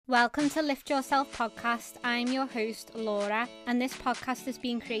Welcome to Lift Yourself podcast. I'm your host, Laura, and this podcast is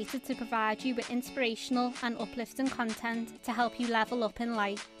being created to provide you with inspirational and uplifting content to help you level up in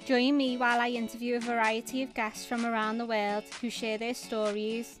life. Join me while I interview a variety of guests from around the world who share their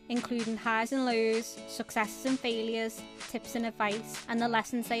stories, including highs and lows, successes and failures, tips and advice, and the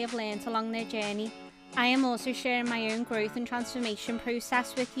lessons they have learned along their journey. I am also sharing my own growth and transformation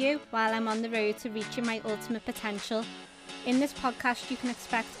process with you while I'm on the road to reaching my ultimate potential. In this podcast, you can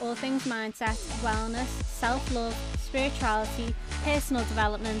expect all things mindset, wellness, self-love, spirituality, personal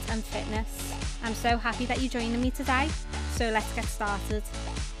development and fitness. I'm so happy that you're joining me today, so let's get started.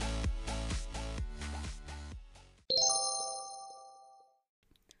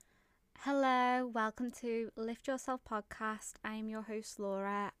 Hello, welcome to Lift Yourself podcast. I'm your host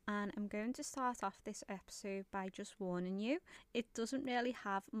Laura, and I'm going to start off this episode by just warning you. It doesn't really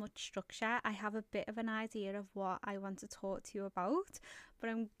have much structure. I have a bit of an idea of what I want to talk to you about, but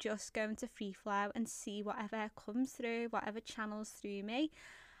I'm just going to free flow and see whatever comes through, whatever channels through me.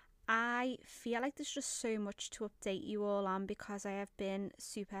 I feel like there's just so much to update you all on because I have been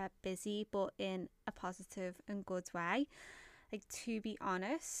super busy, but in a positive and good way. Like, to be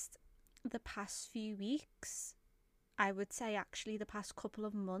honest, the past few weeks, I would say actually the past couple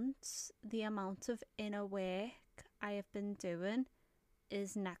of months, the amount of inner work I have been doing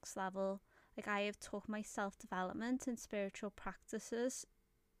is next level. Like, I have took my self-development and spiritual practices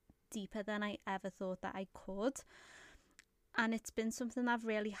deeper than I ever thought that I could. And it's been something I've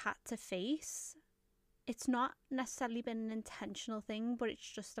really had to face. It's not necessarily been an intentional thing, but it's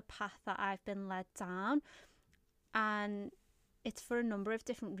just a path that I've been led down. And it's for a number of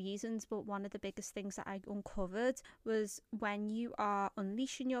different reasons, but one of the biggest things that I uncovered was when you are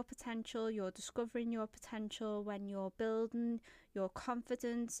unleashing your potential, you're discovering your potential, when you're building your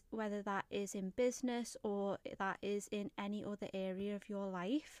confidence, whether that is in business or that is in any other area of your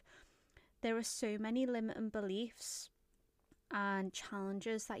life, there are so many limiting beliefs and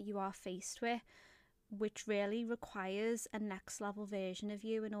challenges that you are faced with, which really requires a next level version of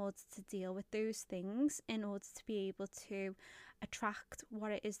you in order to deal with those things, in order to be able to attract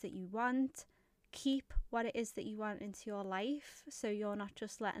what it is that you want, keep what it is that you want into your life, so you're not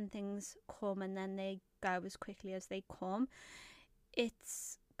just letting things come and then they go as quickly as they come.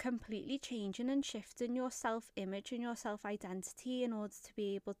 It's completely changing and shifting your self-image and your self-identity in order to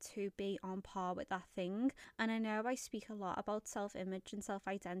be able to be on par with that thing. And I know I speak a lot about self-image and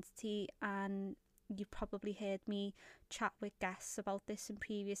self-identity, and you've probably heard me chat with guests about this in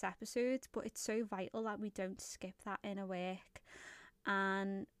previous episodes, but it's so vital that we don't skip that inner work.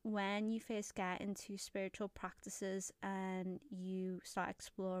 And when you first get into spiritual practices and you start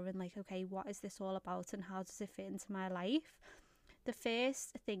exploring, like, okay, what is this all about and how does it fit into my life? The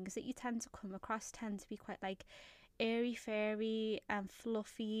first things that you tend to come across tend to be quite like airy-fairy and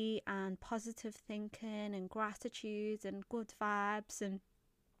fluffy and positive thinking and gratitude and good vibes, and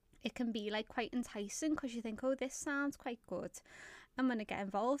it can be like quite enticing because you think, oh, this sounds quite good, I'm going to get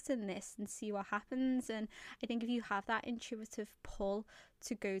involved in this and see what happens. And I think if you have that intuitive pull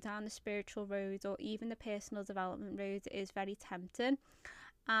to go down the spiritual road or even the personal development road, it is very tempting.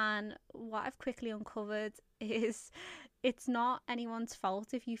 And what I've quickly uncovered is it's not anyone's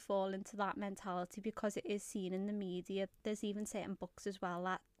fault if you fall into that mentality, because it is seen in the media. There's even certain books as well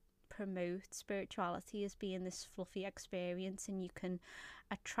that promote spirituality as being this fluffy experience and you can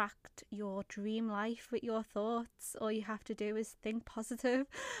attract your dream life with your thoughts. All you have to do is think positive.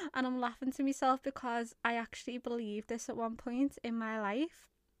 And I'm laughing to myself because I actually believed this at one point in my life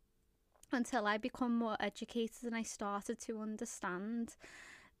until I become more educated and I started to understand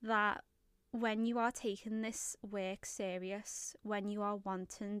that when you are taking this work serious, when you are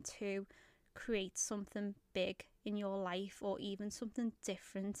wanting to create something big in your life or even something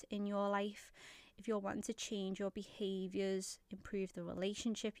different in your life, if you're wanting to change your behaviours, improve the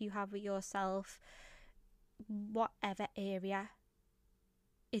relationship you have with yourself, whatever area,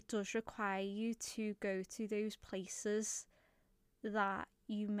 it does require you to go to those places that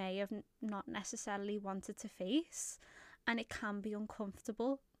you may have not necessarily wanted to face. And it can be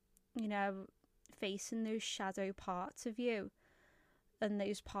uncomfortable, you know, facing those shadow parts of you and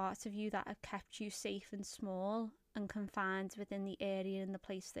those parts of you that have kept you safe and small and confined within the area and the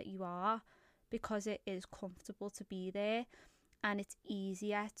place that you are, because it is comfortable to be there and it's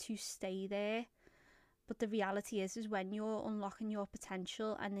easier to stay there. But the reality is when you're unlocking your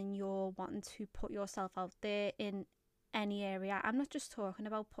potential and then you're wanting to put yourself out there in any area, I'm not just talking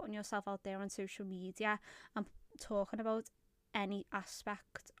about putting yourself out there on social media, I'm talking about any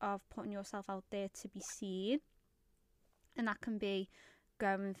aspect of putting yourself out there to be seen. And that can be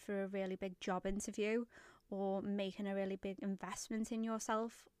going for a really big job interview or making a really big investment in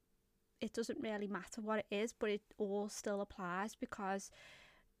yourself it doesn't really matter what it is, but it all still applies, because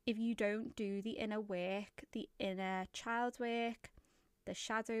if you don't do the inner work, the inner child work, the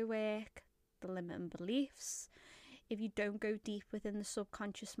shadow work, the limiting beliefs, if you don't go deep within the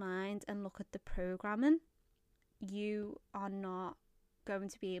subconscious mind and look at the programming, you are not going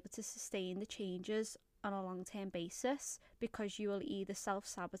to be able to sustain the changes on a long-term basis, because you will either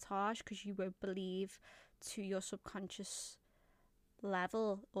self-sabotage because you won't believe to your subconscious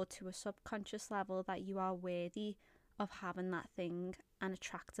level or to a subconscious level that you are worthy of having that thing and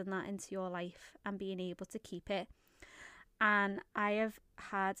attracting that into your life and being able to keep it. And I have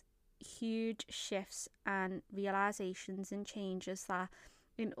had huge shifts and realizations and changes that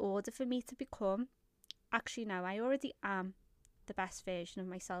in order for me to become, actually no, I already am the best version of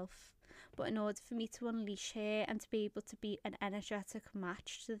myself, but in order for me to unleash her and to be able to be an energetic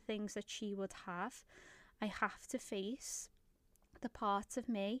match to the things that she would have, I have to face the parts of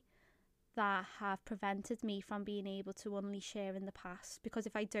me that have prevented me from being able to unleash her in the past. Because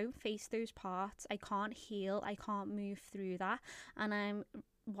if I don't face those parts, I can't heal, I can't move through that, and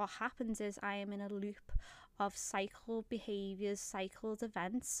what happens is I am in a loop of cycled behaviours, cycled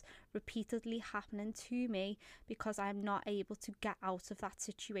events repeatedly happening to me because I'm not able to get out of that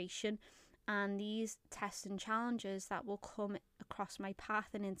situation. And these tests and challenges that will come across my path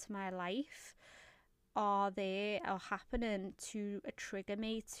and into my life are happening to trigger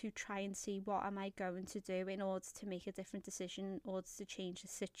me to try and see what am I going to do in order to make a different decision, in order to change the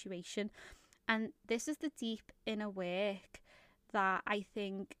situation. And this is the deep inner work that I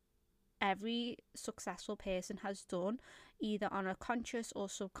think every successful person has done, either on a conscious or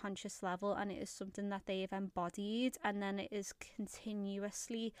subconscious level, and it is something that they have embodied, and then it is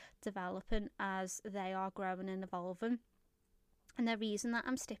continuously developing as they are growing and evolving. And the reason that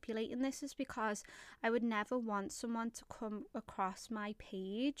I'm stipulating this is because I would never want someone to come across my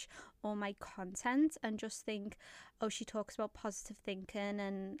page or my content and just think, oh, she talks about positive thinking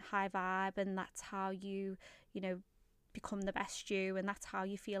and high vibe, and that's how you become the best you, and that's how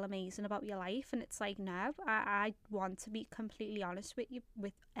you feel amazing about your life. And it's like, no, I want to be completely honest with you,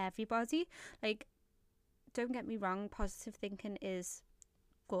 with everybody. Like, don't get me wrong, positive thinking is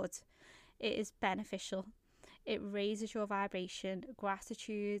good. It is beneficial. It raises your vibration.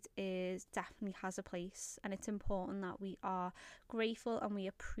 Gratitude definitely has a place, and it's important that we are grateful and we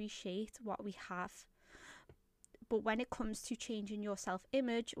appreciate what we have. But when it comes to changing your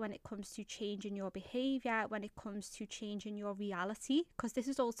self-image, when it comes to changing your behaviour, when it comes to changing your reality, because this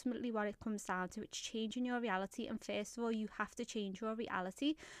is ultimately what it comes down to, it's changing your reality. And first of all, you have to change your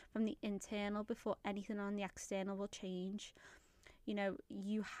reality from the internal before anything on the external will change.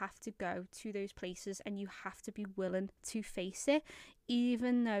 You have to go to those places and you have to be willing to face it,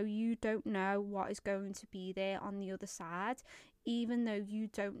 even though you don't know what is going to be there on the other side, even though you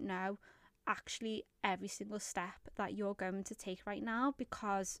don't know actually every single step that you're going to take right now,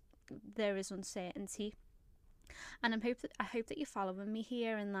 because there is uncertainty. And I hope that you're following me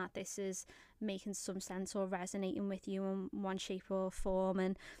here, and that this is making some sense or resonating with you in one shape or form.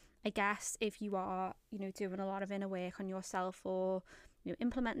 And I guess if you are, doing a lot of inner work on yourself, or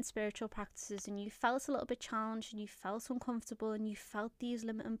implementing spiritual practices, and you felt a little bit challenged and you felt uncomfortable and you felt these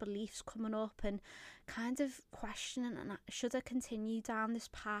limiting beliefs coming up and kind of questioning, and should I continue down this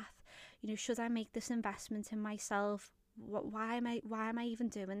path? Should I make this investment in myself? Why am I even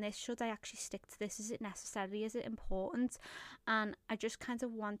doing this? Should I actually stick to this? Is it necessary? Is it important? And I just kind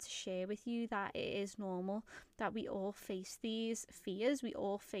of want to share with you that it is normal, that we all face these fears, we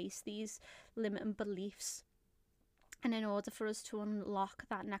all face these limiting beliefs. And in order for us to unlock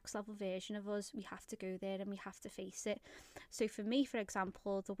that next level version of us, we have to go there and we have to face it. So for me, for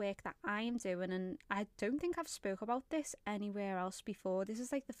example, the work that I am doing, and I don't think I've spoke about this anywhere else before. This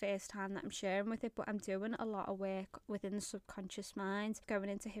is like the first time that I'm sharing with it, but I'm doing a lot of work within the subconscious mind, going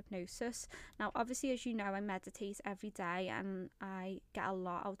into hypnosis. Now, obviously, as you know, I meditate every day and I get a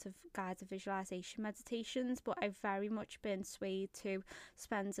lot out of guided visualization meditations, but I've very much been swayed to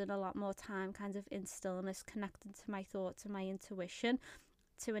spending a lot more time kind of in stillness, connecting to my thoughts and my intuition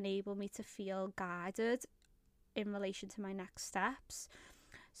to enable me to feel guided in relation to my next steps.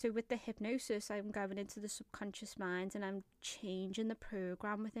 So with the hypnosis, I'm going into the subconscious mind and I'm changing the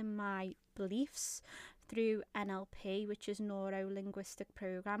program within my beliefs through NLP, which is neuro-linguistic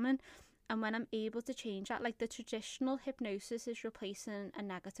programming. And when I'm able to change that, like the traditional hypnosis is replacing a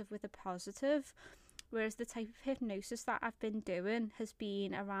negative with a positive, whereas the type of hypnosis that I've been doing has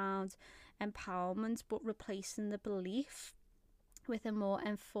been around empowerment, but replacing the belief with a more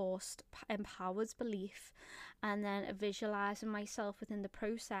enforced, empowered belief, and then visualizing myself within the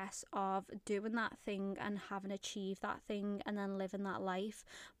process of doing that thing and having achieved that thing and then living that life.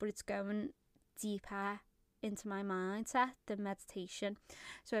 But it's going deeper into my mindset than meditation.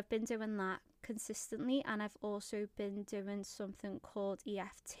 So I've been doing that consistently, and I've also been doing something called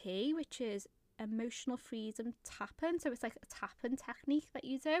EFT, which is emotional freedom tapping. So it's like a tapping technique that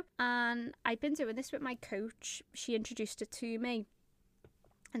you do, and I've been doing this with my coach. She introduced it to me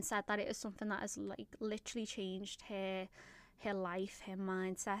and said that it is something that has like literally changed her life, her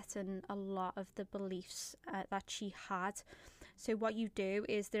mindset, and a lot of the beliefs that she had. So what you do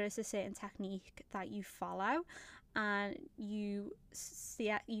is there is a certain technique that you follow, and you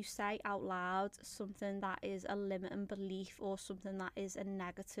say out loud something that is a limiting belief or something that is a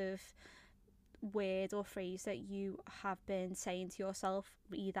negative word or phrase that you have been saying to yourself,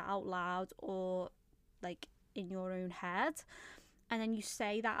 either out loud or like in your own head. And then you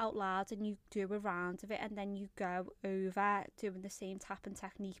say that out loud and you do a round of it, and then you go over doing the same tapping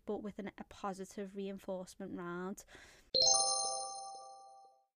technique but with a positive reinforcement round.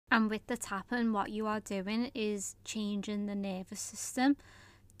 And with the tapping, what you are doing is changing the nervous system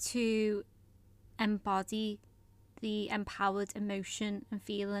to embody the empowered emotion and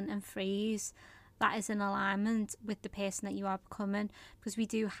feeling and phrase that is in alignment with the person that you are becoming, because we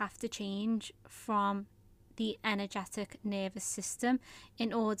do have to change from the energetic nervous system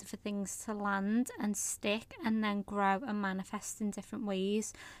in order for things to land and stick and then grow and manifest in different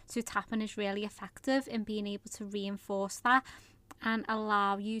ways. So tapping is really effective in being able to reinforce that and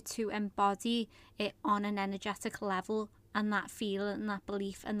allow you to embody it on an energetic level, and that feeling and that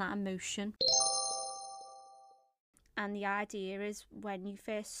belief and that emotion. And the idea is when you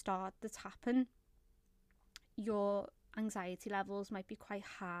first start the tapping, your anxiety levels might be quite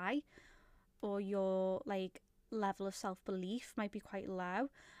high, or your like level of self-belief might be quite low,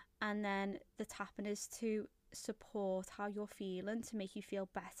 and then the tapping is to support how you're feeling, to make you feel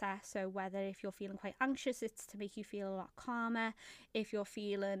better. So whether if you're feeling quite anxious, it's to make you feel a lot calmer. If you're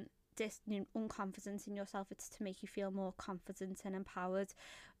feeling unconfident in yourself, it's to make you feel more confident and empowered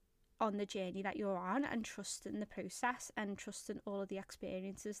on the journey that you're on, and trusting the process and trusting all of the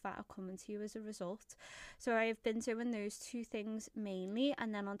experiences that are coming to you as a result. So I've been doing those two things mainly,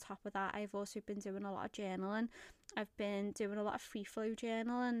 and then on top of that I've also been doing a lot of journaling. I've been doing a lot of free flow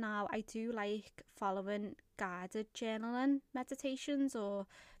journaling now. I do like following guided journaling meditations or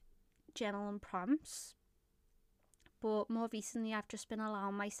journaling prompts, but more recently I've just been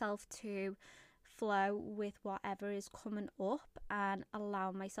allowing myself to flow with whatever is coming up and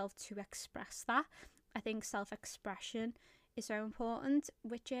allow myself to express that. I think self-expression is so important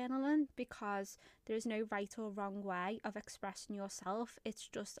with journaling, because there is no right or wrong way of expressing yourself. It's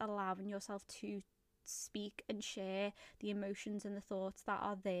just allowing yourself to speak and share the emotions and the thoughts that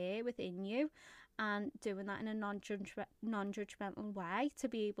are there within you, and doing that in a non-judgmental way to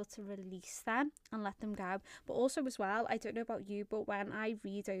be able to release them and let them go. But also as well, I don't know about you, but when I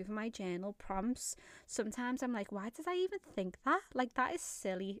read over my journal prompts, sometimes I'm like, why did I even think that? Like, that is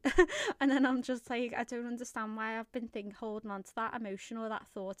silly. And then I'm just like, I don't understand why I've been holding on to that emotion or that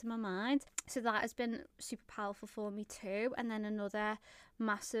thought in my mind. So that has been super powerful for me too. And then another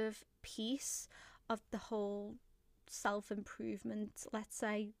massive piece of the whole self-improvement, let's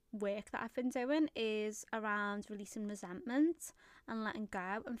say, work that I've been doing is around releasing resentment and letting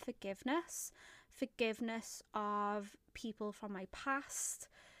go, and forgiveness of people from my past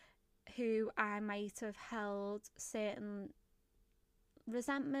who I might have held certain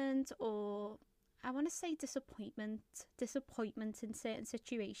resentment, or I want to say disappointment in certain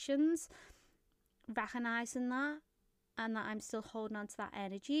situations, recognizing that, and that I'm still holding on to that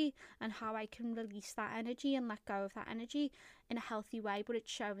energy, and how I can release that energy and let go of that energy in a healthy way. But it's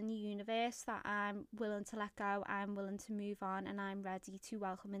showing the universe that I'm willing to let go, I'm willing to move on, and I'm ready to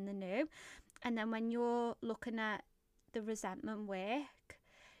welcome in the new. And then when you're looking at the resentment work,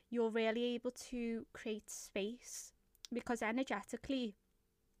 you're really able to create space, because energetically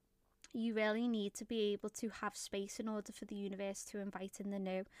you really need to be able to have space in order for the universe to invite in the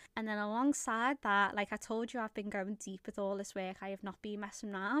new. And then alongside that, like I told you, I've been going deep with all this work. I have not been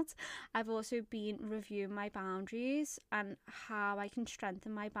messing around. I've also been reviewing my boundaries and how I can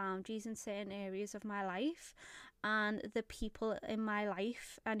strengthen my boundaries in certain areas of my life, and the people in my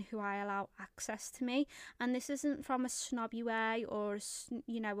life and who I allow access to me. And this isn't from a snobby way, or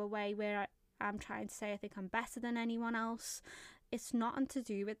a way where I'm trying to say I think I'm better than anyone else. It's nothing to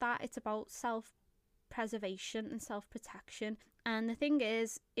do with that. It's about self-preservation and self-protection. And the thing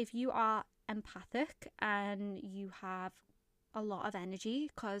is, if you are empathic and you have a lot of energy,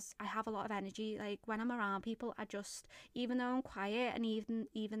 because I have a lot of energy. Like when I'm around people, I just, even though I'm quiet, and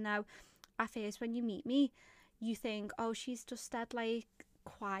even though at first when you meet me you think, oh, she's just dead like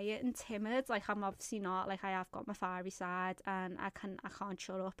quiet and timid, like I'm obviously not. Like I have got my fiery side, and I can't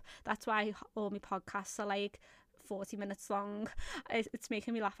shut up. That's why all my podcasts are like 40 minutes long. It's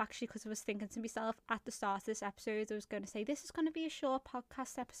making me laugh actually, because I was thinking to myself at the start of this episode, I was going to say this is going to be a short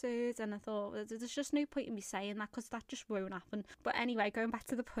podcast episode, and I thought there's just no point in me saying that, because that just won't happen. But anyway, going back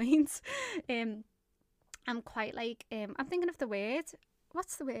to the point, I'm quite like I'm thinking of the word,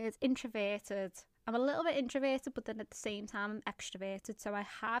 what's the word, introverted. I'm a little bit introverted, but then at the same time I'm extroverted. So I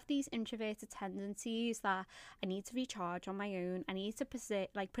have these introverted tendencies that I need to recharge on my own. I need to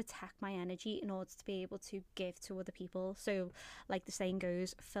protect my energy in order to be able to give to other people. So like the saying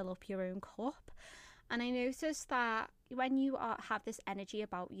goes, fill up your own cup. And I noticed that when you have this energy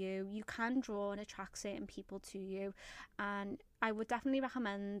about you, you can draw and attract certain people to you. And I would definitely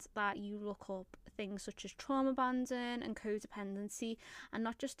recommend that you look up things such as trauma bonding and codependency, and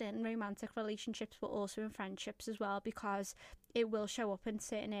not just in romantic relationships but also in friendships as well, because it will show up in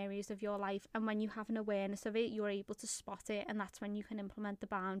certain areas of your life, and when you have an awareness of it, you're able to spot it, and that's when you can implement the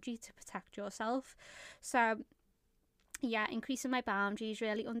boundary to protect yourself. So yeah, increasing my boundaries,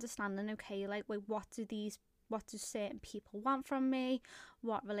 really understanding, okay, like, wait, what do certain people want from me?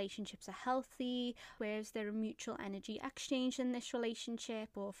 What relationships are healthy? Where is there a mutual energy exchange in this relationship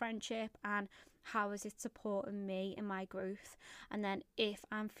or friendship? And how is it supporting me in my growth? And then if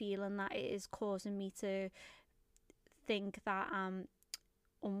I'm feeling that it is causing me to think that I'm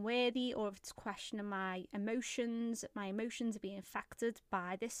unworthy, or if it's questioning my emotions are being affected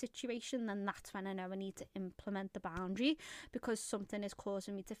by this situation, then that's when I know I need to implement the boundary, because something is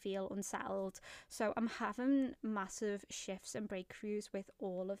causing me to feel unsettled. So I'm having massive shifts and breakthroughs with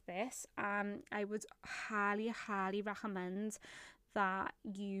all of this. I would highly recommend that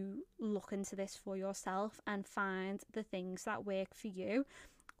you look into this for yourself and find the things that work for you.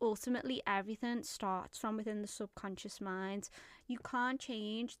 Ultimately, everything starts from within the subconscious mind. You can't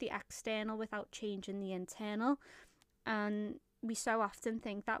change the external without changing the internal. And we so often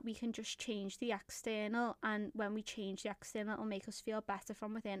think that we can just change the external, and when we change the external, it'll make us feel better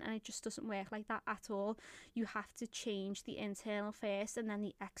from within. And it just doesn't work like that at all. You have to change the internal first, and then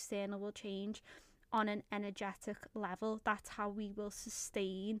the external will change on an energetic level. That's how we will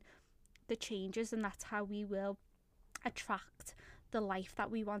sustain the changes, and that's how we will attract the life that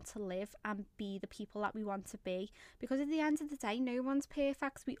we want to live and be the people that we want to be. Because at the end of the day, no one's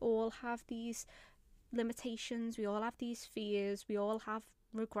perfect. We all have these limitations, we all have these fears, we all have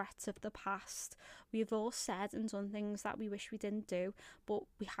regrets of the past. We've all said and done things that we wish we didn't do, but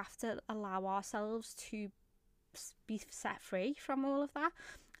we have to allow ourselves to be set free from all of that.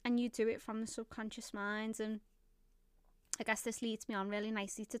 And you do it from the subconscious mind. And I guess this leads me on really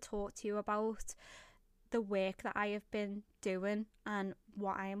nicely to talk to you about the work that I have been doing and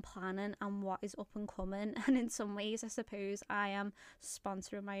what I am planning and what is up and coming. And in some ways, I suppose I am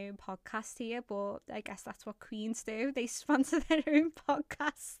sponsoring my own podcast here, but I guess that's what queens do. They sponsor their own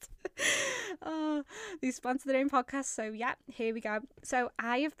podcast. They sponsor their own podcast. So yeah, here we go. So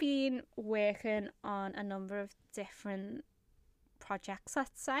I have been working on a number of different projects,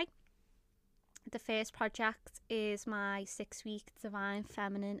 let's say. The first project is my 6-week Divine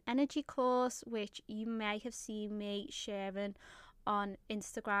Feminine Energy course, which you may have seen me sharing on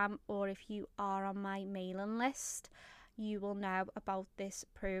Instagram, or if you are on my mailing list, you will know about this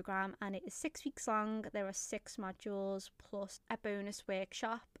program. And it is 6 weeks long. There are 6 modules plus a bonus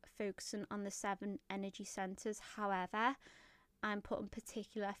workshop focusing on the 7 energy centers. However, I'm putting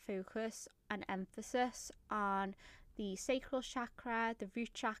particular focus and emphasis on the sacral chakra, the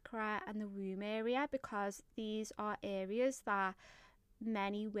root chakra, and the womb area, because these are areas that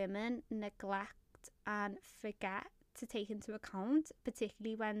many women neglect and forget to take into account,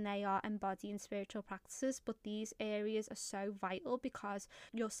 particularly when they are embodying spiritual practices. But these areas are so vital, because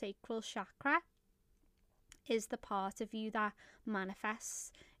your sacral chakra is the part of you that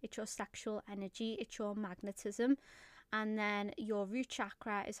manifests. It's your sexual energy, it's your magnetism. And then your root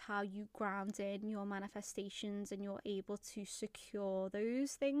chakra is how you ground in your manifestations, and you're able to secure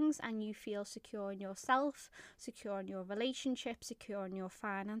those things, and you feel secure in yourself, secure in your relationship, secure in your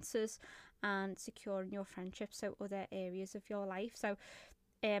finances, and secure in your friendships, so other areas of your life. So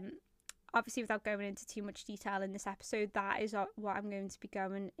obviously, without going into too much detail in this episode, that is what I'm going to be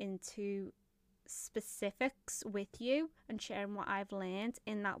going into specifics with you and sharing what I've learned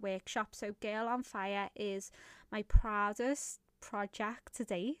in that workshop. So Girl on Fire is my proudest project to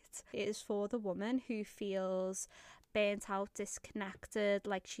date. It is for the woman who feels burnt out, disconnected,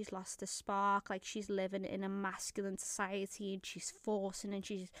 like she's lost a spark, like she's living in a masculine society and she's forcing and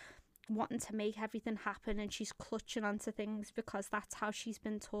she's wanting to make everything happen and she's clutching onto things because that's how she's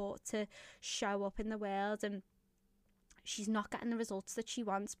been taught to show up in the world, and she's not getting the results that she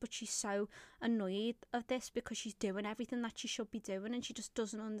wants, but she's so annoyed of this because she's doing everything that she should be doing and she just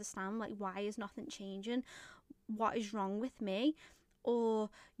doesn't understand, like, why is nothing changing? What is wrong with me? Or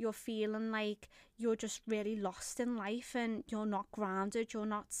you're feeling like you're just really lost in life and you're not grounded, you're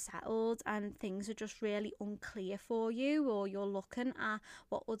not settled, and things are just really unclear for you, or you're looking at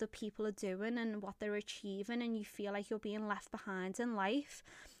what other people are doing and what they're achieving and you feel like you're being left behind in life.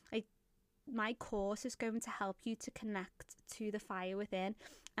 Like, my course is going to help you to connect to the fire within.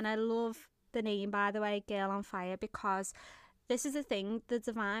 And I love the name, by the way, Girl on Fire, because this is the thing, the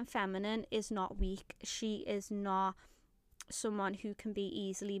divine feminine is not weak. She is not someone who can be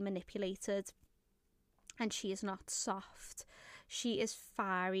easily manipulated, and she is not soft. She is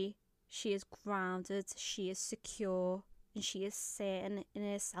fiery, she is grounded, she is secure, and she is certain in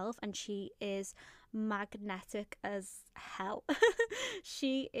herself, and she is magnetic as hell.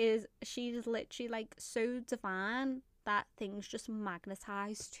 she is literally like so divine that things just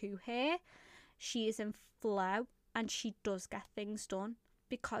magnetize to her. She is in flow and she does get things done,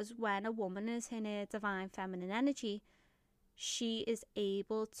 because when a woman is in her divine feminine energy, she is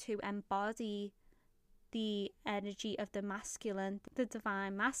able to embody the energy of the masculine, the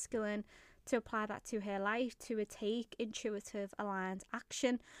divine masculine, to apply that to her life, to take intuitive, aligned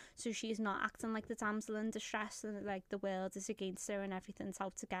action. So she's not acting like the damsel in distress and like the world is against her and everything's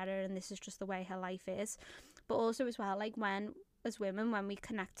out to get her and this is just the way her life is. But also as well, like, when, as women, when we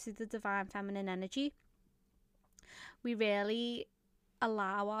connect to the divine feminine energy, we really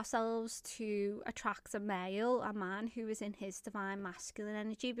allow ourselves to attract a man who is in his divine masculine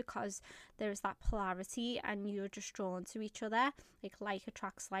energy, because there is that polarity and you're just drawn to each other, like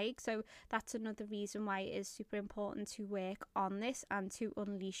attracts like. So that's another reason why it is super important to work on this and to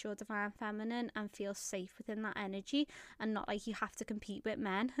unleash your divine feminine and feel safe within that energy, and not like you have to compete with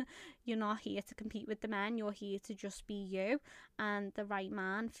men. You're not here to compete with the men, you're here to just be you, and the right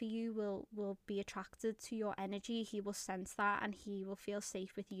man for you will be attracted to your energy. He will sense that and he will feel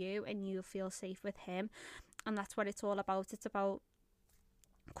safe with you and you'll feel safe with him. And that's what it's all about. It's about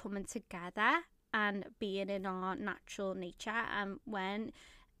coming together and being in our natural nature. And when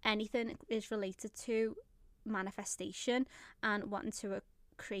anything is related to manifestation and wanting to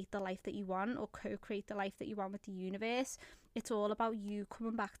create the life that you want or co-create the life that you want with the universe, it's all about you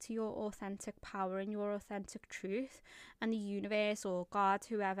coming back to your authentic power and your authentic truth. And the universe, or God,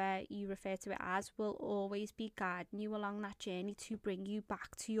 whoever you refer to it as, will always be guiding you along that journey to bring you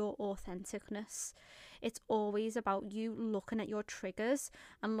back to your authenticness. It's always about you looking at your triggers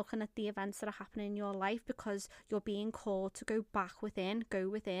and looking at the events that are happening in your life, because you're being called to go back within, go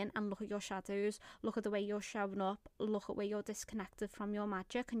within and look at your shadows, look at the way you're showing up, look at where you're disconnected from your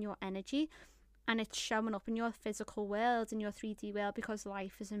magic and your energy. And it's showing up in your physical world, in your 3D world, because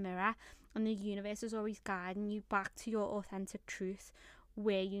life is a mirror and the universe is always guiding you back to your authentic truth,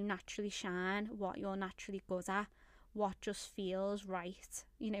 where you naturally shine, what you're naturally good at, what just feels right,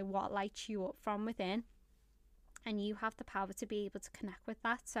 what lights you up from within. And you have the power to be able to connect with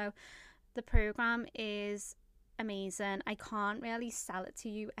that. So the program is amazing. I can't really sell it to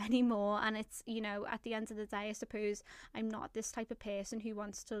you anymore. And it's, at the end of the day, I suppose I'm not this type of person who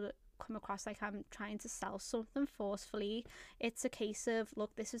wants to come across like I'm trying to sell something forcefully. It's a case of,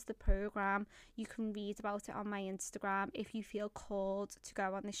 look, this is the program. You can read about it on my Instagram. If you feel called to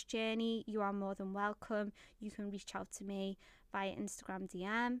go on this journey, you are more than welcome. You can reach out to me via Instagram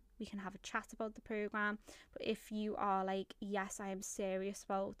DM. We can have a chat about the program. But if you are like, yes, I am serious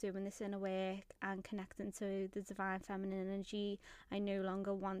about doing this inner work and connecting to the divine feminine energy, I no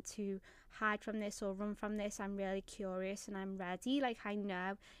longer want to hide from this or run from this, I'm really curious and I'm ready. Like, I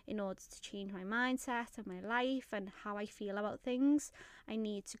know in order to change my mindset and my life and how I feel about things, I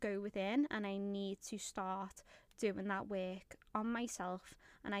need to go within and I need to start doing that work on myself,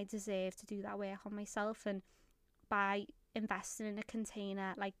 and I deserve to do that work on myself. And by investing in a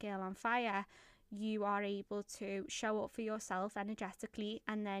container like Girl on Fire, you are able to show up for yourself energetically,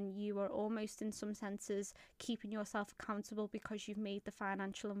 and then you are almost in some senses keeping yourself accountable because you've made the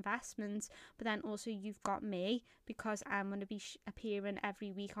financial investment. But then also you've got me, because I'm going to be appearing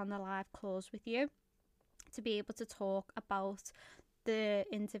every week on the live calls with you to be able to talk about the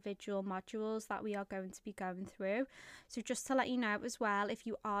individual modules that we are going to be going through. So just to let you know as well, if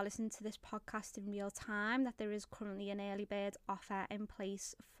you are listening to this podcast in real time, that there is currently an early bird offer in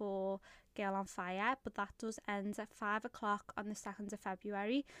place for Girl on Fire, but that does end at 5 o'clock on the 2nd of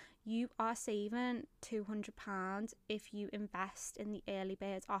February. You are saving £200 if you invest in the early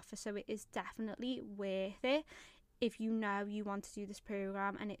bird offer, so it is definitely worth it if you know you want to do this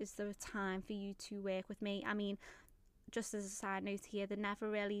program and it is the time for you to work with me. I mean, just as a side note here, there never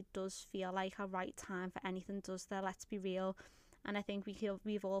really does feel like a right time for anything, does there? Let's be real. And I think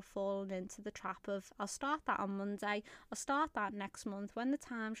we've all fallen into the trap of, I'll start that on Monday, I'll start that next month, when the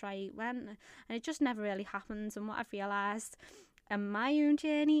time's right, and it just never really happens. And what I've realised in my own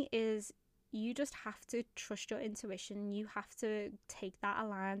journey is you just have to trust your intuition. You have to take that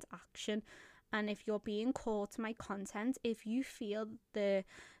aligned action. And if you're being called to my content, if you feel the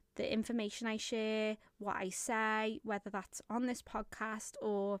information I share, what I say, whether that's on this podcast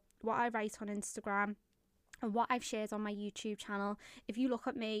or what I write on Instagram and what I've shared on my YouTube channel, if you look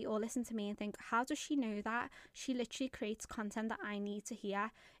at me or listen to me and think, how does she know that? She literally creates content that I need to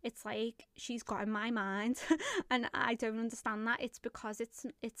hear. It's like she's got in my mind and I don't understand that. It's because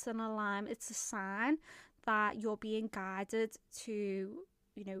it's an alarm, it's a sign that you're being guided to,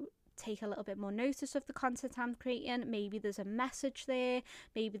 take a little bit more notice of the content I'm creating. Maybe there's a message there,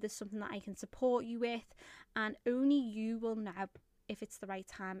 maybe there's something that I can support you with, and only you will know if it's the right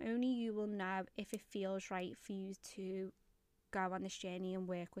time. Only you will know if it feels right for you to go on this journey and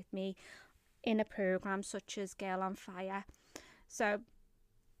work with me in a program such as Girl on Fire. So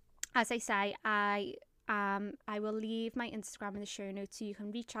as I say, I will leave my Instagram in the show notes, so you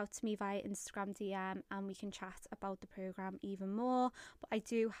can reach out to me via Instagram DM and we can chat about the program even more. But I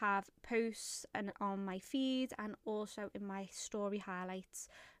do have posts on my feed and also in my story highlights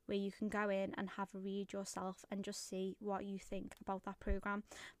where you can go in and have a read yourself and just see what you think about that program.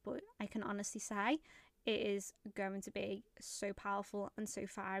 But I can honestly say it is going to be so powerful and so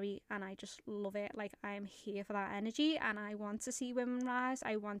fiery, and I just love it. Like, I am here for that energy, and I want to see women rise.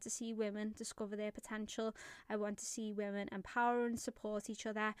 I want to see women discover their potential. I want to see women empower and support each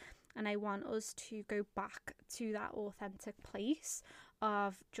other, and I want us to go back to that authentic place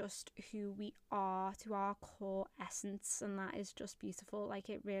of just who we are, to our core essence, and that is just beautiful. Like,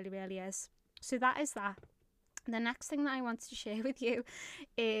 it really, really is. So that is that. The next thing that I want to share with you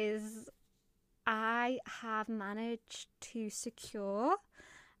is I have managed to secure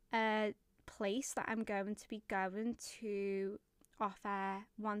a place that I'm going to be going to offer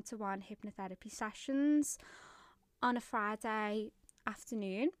one-to-one hypnotherapy sessions on a Friday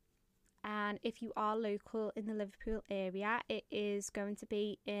afternoon. And if you are local in the Liverpool area, it is going to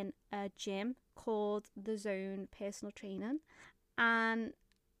be in a gym called The Zone Personal Training. And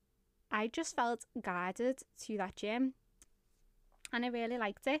I just felt guided to that gym and I really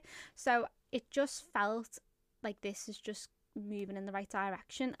liked it. So it just felt like this is just moving in the right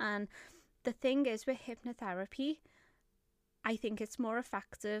direction. And the thing is, with hypnotherapy, I think it's more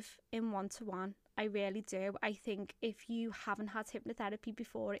effective in one-to-one. I really do. I think if you haven't had hypnotherapy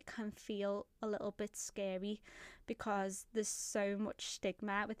before, it can feel a little bit scary because there's so much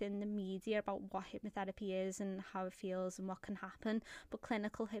stigma within the media about what hypnotherapy is and how it feels and what can happen. But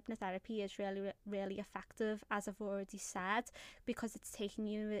clinical hypnotherapy is really, really effective, as I've already said, because it's taking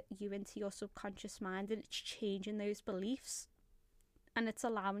you into your subconscious mind and it's changing those beliefs. And it's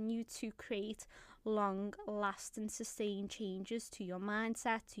allowing you to create long lasting sustained changes to your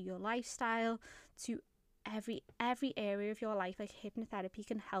mindset, to your lifestyle, to every area of your life. Like, hypnotherapy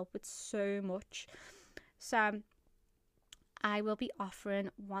can help with so much. So I will be offering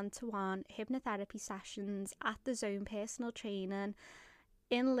one-to-one hypnotherapy sessions at The Zone Personal Training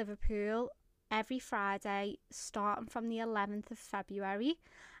in Liverpool every Friday starting from the 11th of February.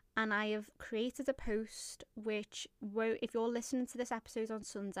 And I have created a post which if you're listening to this episode on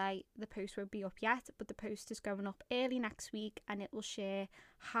Sunday, the post won't be up yet, but the post is going up early next week, and it will share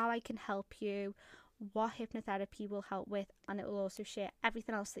how I can help you, what hypnotherapy will help with, and it will also share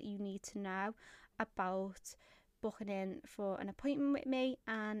everything else that you need to know about booking in for an appointment with me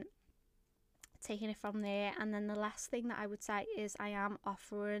and taking it from there. And then the last thing that I would say is I am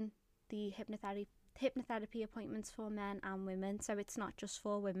offering the hypnotherapy appointments for men and women, so it's not just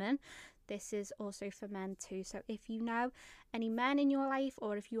for women, this is also for men too. So if you know any men in your life,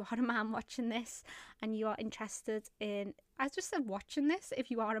 or if you are a man watching this and you are interested in, I just said watching this, if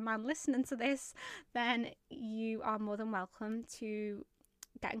you are a man listening to this, then you are more than welcome to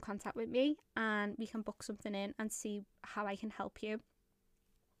get in contact with me and we can book something in and see how I can help you.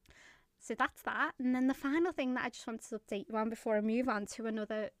 So that's that. And then the final thing that I just wanted to update you on before I move on to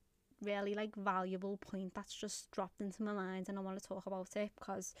another really like valuable point that's just dropped into my mind, and I want to talk about it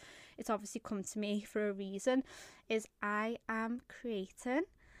because it's obviously come to me for a reason, is I am creating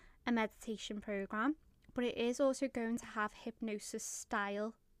a meditation program, but it is also going to have hypnosis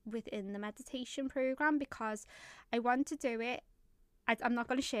style within the meditation program, because I want to do it. I'm not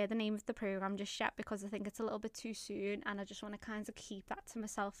going to share the name of the program just yet because I think it's a little bit too soon, and I just want to kind of keep that to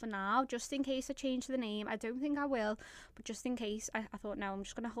myself for now, just in case I change the name. I don't think I will, but just in case, I thought, no, I'm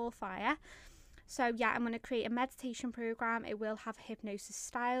just going to hold fire. So yeah, I'm going to create a meditation program. It will have hypnosis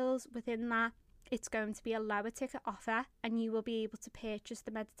styles within that. It's going to be a lower ticket offer, and you will be able to purchase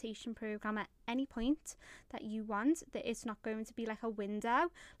the meditation program at any point that you want. That it's not going to be like a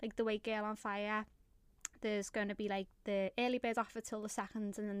window, like the way Girl on Fire. There's going to be like the early bird offer till the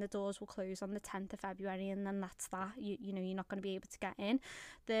 2nd, and then the doors will close on the 10th of February, and then that's that. You know, you're not going to be able to get in.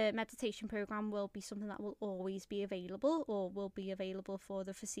 The meditation program will be something that will always be available, or will be available for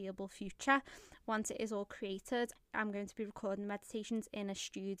the foreseeable future. Once it is all created, I'm going to be recording the meditations in a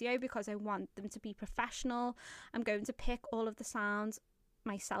studio because I want them to be professional. I'm going to pick all of the sounds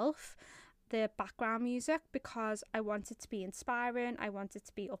myself, the background music, because I want it to be inspiring, I want it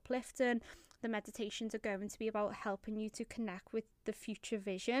to be uplifting. The meditations are going to be about helping you to connect with the future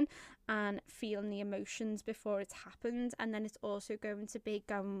vision and feeling the emotions before it's happened. And then it's also going to be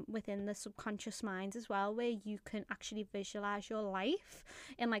going within the subconscious mind as well, where you can actually visualize your life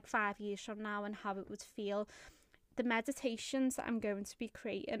in like 5 years from now and how it would feel. The meditations that I'm going to be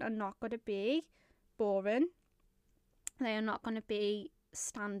creating are not going to be boring. They are not going to be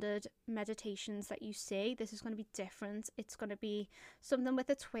standard meditations that you see. This is going to be different. It's going to be something with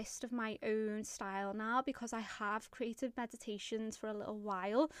a twist of my own style now, because I have created meditations for a little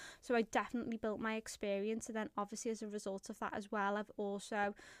while, so I definitely built my experience. And then obviously as a result of that as well, I've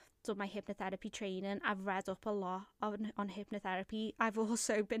also done my hypnotherapy training. I've read up a lot on hypnotherapy. I've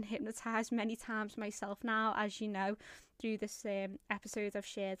also been hypnotized many times myself now, as you know, through this episode I've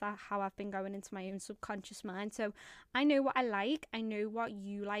shared how I've been going into my own subconscious mind. So I know what I like, I know what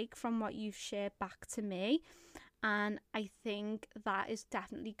you like from what you've shared back to me, and I think that is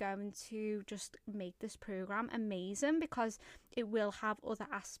definitely going to just make this program amazing, because it will have other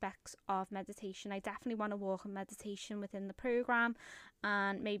aspects of meditation. I definitely want to walk on meditation within the program,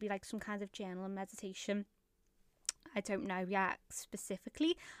 and maybe like some kind of journal and meditation. I don't know yet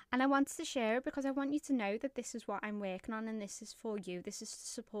specifically, and I wanted to share it because I want you to know that this is what I'm working on, and this is for you. This is to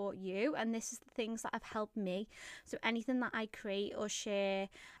support you, and this is the things that have helped me. So anything that I create or share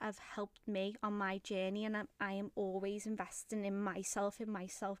have helped me on my journey, and I am always investing in myself, in my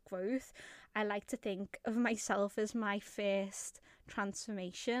self-growth. I like to think of myself as my first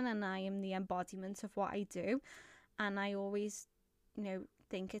transformation, and I am the embodiment of what I do. And I always,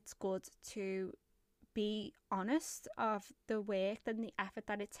 think it's good to be honest of the work and the effort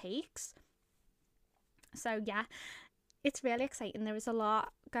that it takes. So yeah, it's really exciting. There is a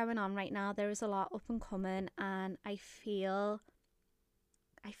lot going on right now. There is a lot up and coming, and I feel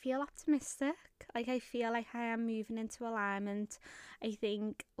optimistic. Like, I feel like I am moving into alignment. I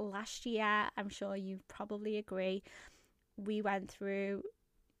think last year, I'm sure you probably agree, we went through,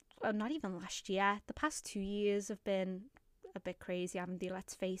 well, not even last year, the past 2 years have been a bit crazy, haven't they?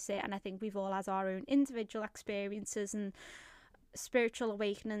 Let's face it. And I think we've all had our own individual experiences and spiritual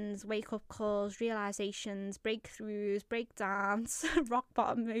awakenings, wake-up calls, realizations, breakthroughs, breakdowns, rock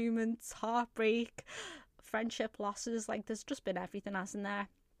bottom moments, heartbreak, friendship losses. Like, there's just been everything, hasn't there?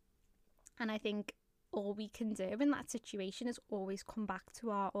 And I think all we can do in that situation is always come back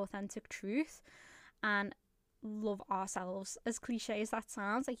to our authentic truth and love ourselves. As cliche as that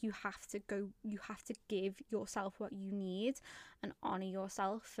sounds, like, you have to give yourself what you need and honor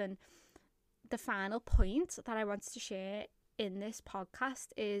yourself. And the final point that I wanted to share in this podcast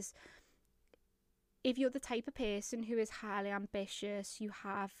is, if you're the type of person who is highly ambitious, you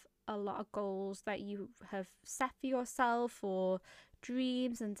have a lot of goals that you have set for yourself, or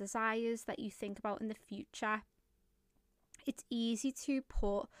dreams and desires that you think about in the future, it's easy to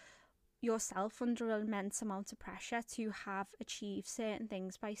put yourself under an immense amount of pressure to have achieved certain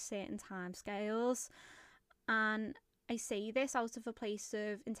things by certain timescales. And I say this out of a place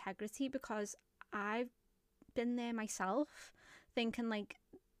of integrity, because I've been there myself, thinking like,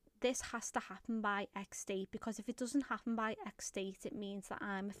 this has to happen by X date, because if it doesn't happen by X date, it means that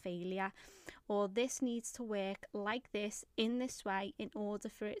I'm a failure, or this needs to work like this in this way in order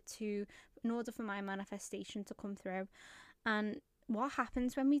for my manifestation to come through. And what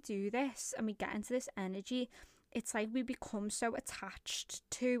happens when we do this and we get into this energy it's like we become so attached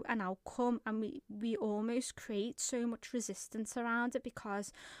to an outcome, and we almost create so much resistance around it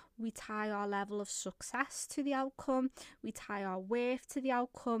because we tie our level of success to the outcome, we tie our worth to the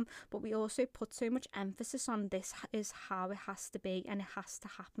outcome, but we also put so much emphasis on this is how it has to be, and it has to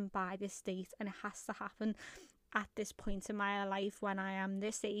happen by this date, and it has to happen at this point in my life when I am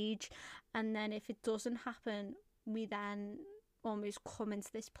this age. And then if it doesn't happen, we then almost come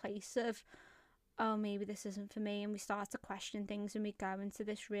into this place of, oh, maybe this isn't for me, and we start to question things, and we go into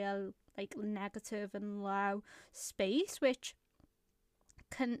this real like negative and low space, which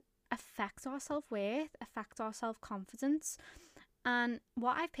can affect our self-worth, affect our self-confidence. And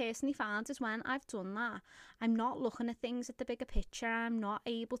what I've personally found is when I've done that, I'm not looking at things at the bigger picture. I'm not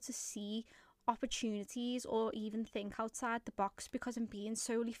able to see opportunities or even think outside the box because I'm being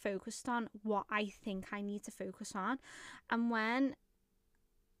solely focused on what I think I need to focus on. And when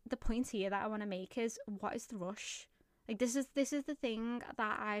the point here that I want to make is, what is the rush? Like, this is the thing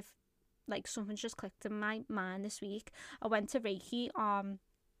that I've, like, something's just clicked in my mind this week. I went to Reiki on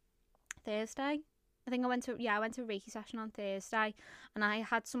Thursday. I went to a Reiki session on Thursday, and I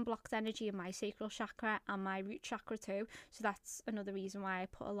had some blocked energy in my sacral chakra and my root chakra too. So that's another reason why I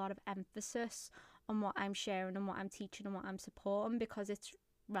put a lot of emphasis on what I'm sharing and what I'm teaching and what I'm supporting, because it's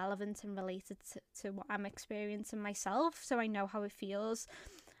relevant and related to what I'm experiencing myself, so I know how it feels.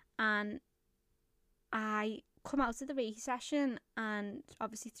 And I come out of the Reiki session, and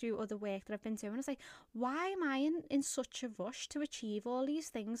obviously through other work that I've been doing, I was like, why am I in such a rush to achieve all these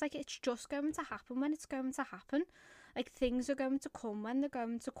things? Like, it's just going to happen when it's going to happen. Like, things are going to come when they're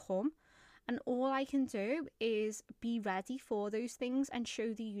going to come. And all I can do is be ready for those things and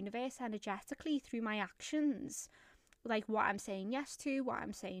show the universe energetically through my actions, like what I'm saying yes to, what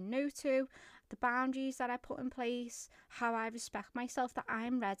I'm saying no to, the boundaries that I put in place, how I respect myself, that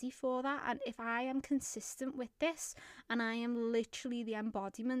I'm ready for that. And if I am consistent with this, and I am literally the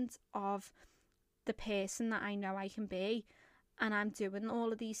embodiment of the person that I know I can be, and I'm doing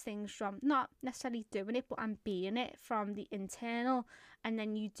all of these things from, not necessarily doing it, but I'm being it from the internal, and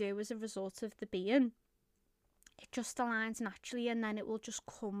then you do as a result of the being, it just aligns naturally, and then it will just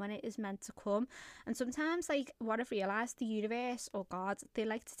come when it is meant to come. And sometimes, like, what I've realised, the universe or God, they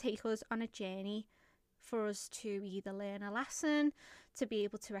like to take us on a journey for us to either learn a lesson, to be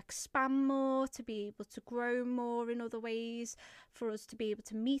able to expand more, to be able to grow more in other ways, for us to be able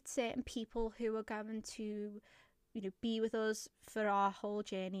to meet certain people who are going to, you know, be with us for our whole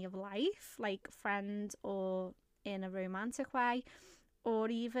journey of life, like friends or in a romantic way,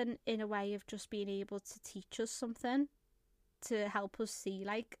 or even in a way of just being able to teach us something, to help us see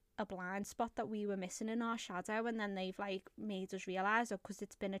like a blind spot that we were missing in our shadow, and then they've like made us realise, because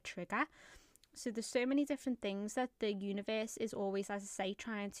it's been a trigger. So there's so many different things that the universe is always, as I say,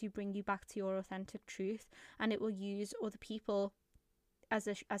 trying to bring you back to your authentic truth, and it will use other people as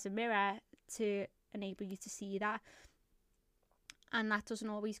a mirror to enable you to see that. And that doesn't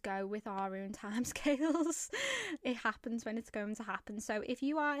always go with our own timescales. It happens when it's going to happen. So if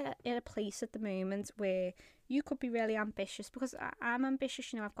you are in a place at the moment where you could be really ambitious, because I'm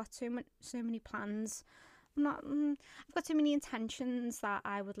ambitious, you know, I've got so many plans. I've got so many intentions that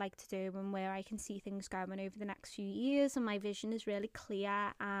I would like to do, and where I can see things going over the next few years, and my vision is really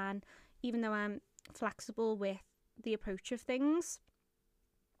clear. And even though I'm flexible with the approach of things,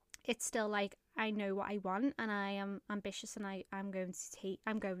 it's still like, I know what I want, and I am ambitious, and I'm going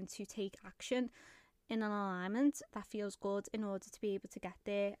to take action in an alignment that feels good in order to be able to get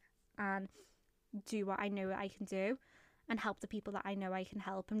there and do what I know I can do, and help the people that I know I can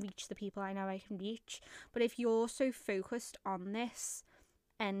help, and reach the people I know I can reach. But if you're so focused on this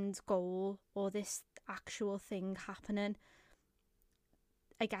end goal or this actual thing happening,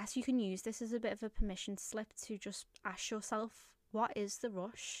 I guess you can use this as a bit of a permission slip to just ask yourself, what is the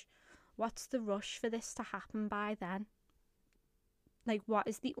rush? What's the rush for this to happen by then? Like, what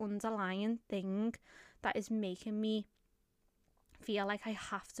is the underlying thing that is making me feel like I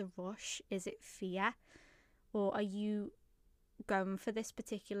have to rush? Is it fear? Or are you going for this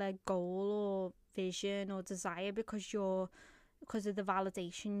particular goal or vision or desire because of the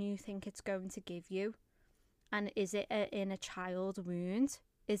validation you think it's going to give you? And is it an inner child wound?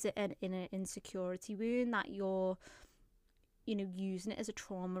 Is it an inner insecurity wound that you're, you know, using it as a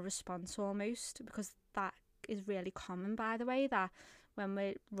trauma response almost? Because that is really common, by the way, that when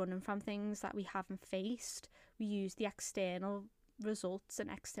we're running from things that we haven't faced, we use the external results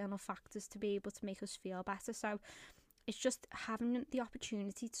and external factors to be able to make us feel better. So it's just having the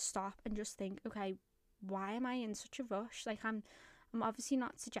opportunity to stop and just think, okay, why am I in such a rush? Like, I'm obviously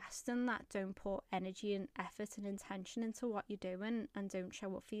not suggesting that don't put energy and effort and intention into what you're doing and don't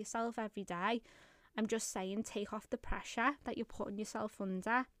show up for yourself every day. I'm just saying, take off the pressure that you're putting yourself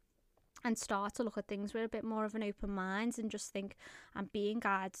under and start to look at things with a bit more of an open mind and just think, I'm being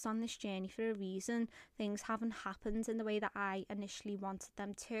guided on this journey for a reason. Things haven't happened in the way that I initially wanted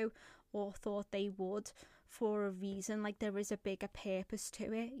them to or thought they would for a reason. Like, there is a bigger purpose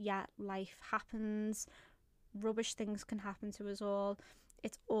to it. Yeah, life happens, rubbish things can happen to us all.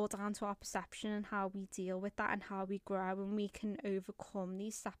 It's all down to our perception and how we deal with that and how we grow, and we can overcome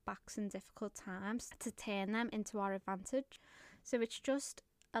these setbacks and difficult times to turn them into our advantage. So it's just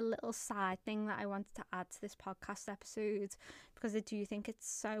a little side thing that I wanted to add to this podcast episode, because I do think it's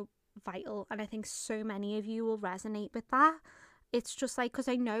so vital, and I think so many of you will resonate with that. It's just like, because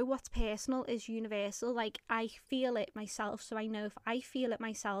I know what's personal is universal. Like, I feel it myself, so I know if I feel it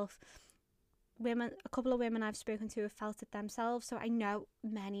myself, a couple of women I've spoken to have felt it themselves, so I know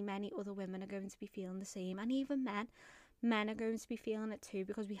many other women are going to be feeling the same, and even men are going to be feeling it too,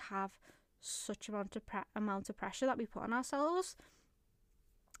 because we have such amount of pressure that we put on ourselves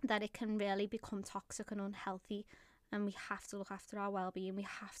that it can really become toxic and unhealthy. And we have to look after our well-being, we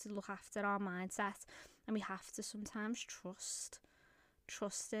have to look after our mindset, and we have to sometimes trust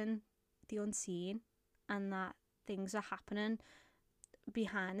in the unseen, and that things are happening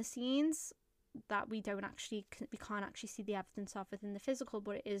behind the scenes that we can't actually see the evidence of within the physical,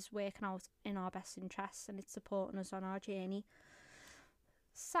 but it is working out in our best interests, and it's supporting us on our journey.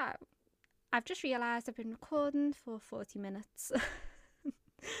 So I've just realised I've been recording for 40 minutes.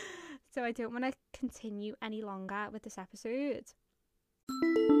 So I don't want to continue any longer with this episode.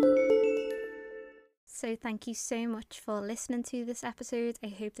 So thank you so much for listening to this episode. I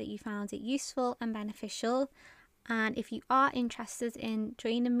hope that you found it useful and beneficial. And if you are interested in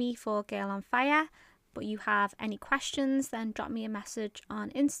joining me for Girl on Fire, but you have any questions, then drop me a message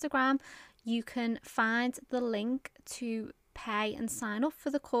on Instagram. You can find the link to pay and sign up for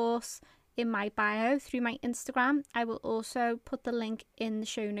the course in my bio through my Instagram. I will also put the link in the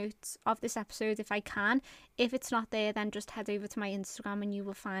show notes of this episode if I can. If it's not there, then just head over to my Instagram and you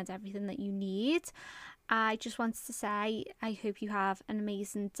will find everything that you need. I just wanted to say I hope you have an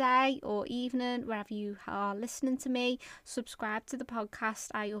amazing day or evening wherever you are listening to me. Subscribe to the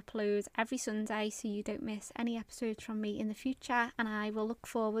podcast. I upload every Sunday so you don't miss any episodes from me in the future, and I will look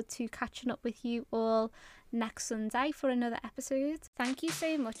forward to catching up with you all next Sunday for another episode. Thank you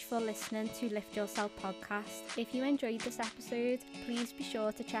so much for listening to Lift Yourself podcast. If you enjoyed this episode, please be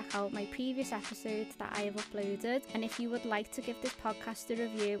sure to check out my previous episodes that I have uploaded, and if you would like to give this podcast a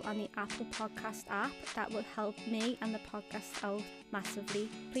review on the Apple Podcast app, that will help me and the podcast out massively.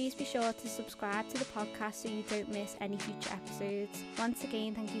 Please be sure to subscribe to the podcast so you don't miss any future episodes. Once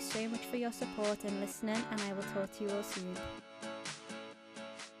again, thank you so much for your support and listening, and I will talk to you all soon.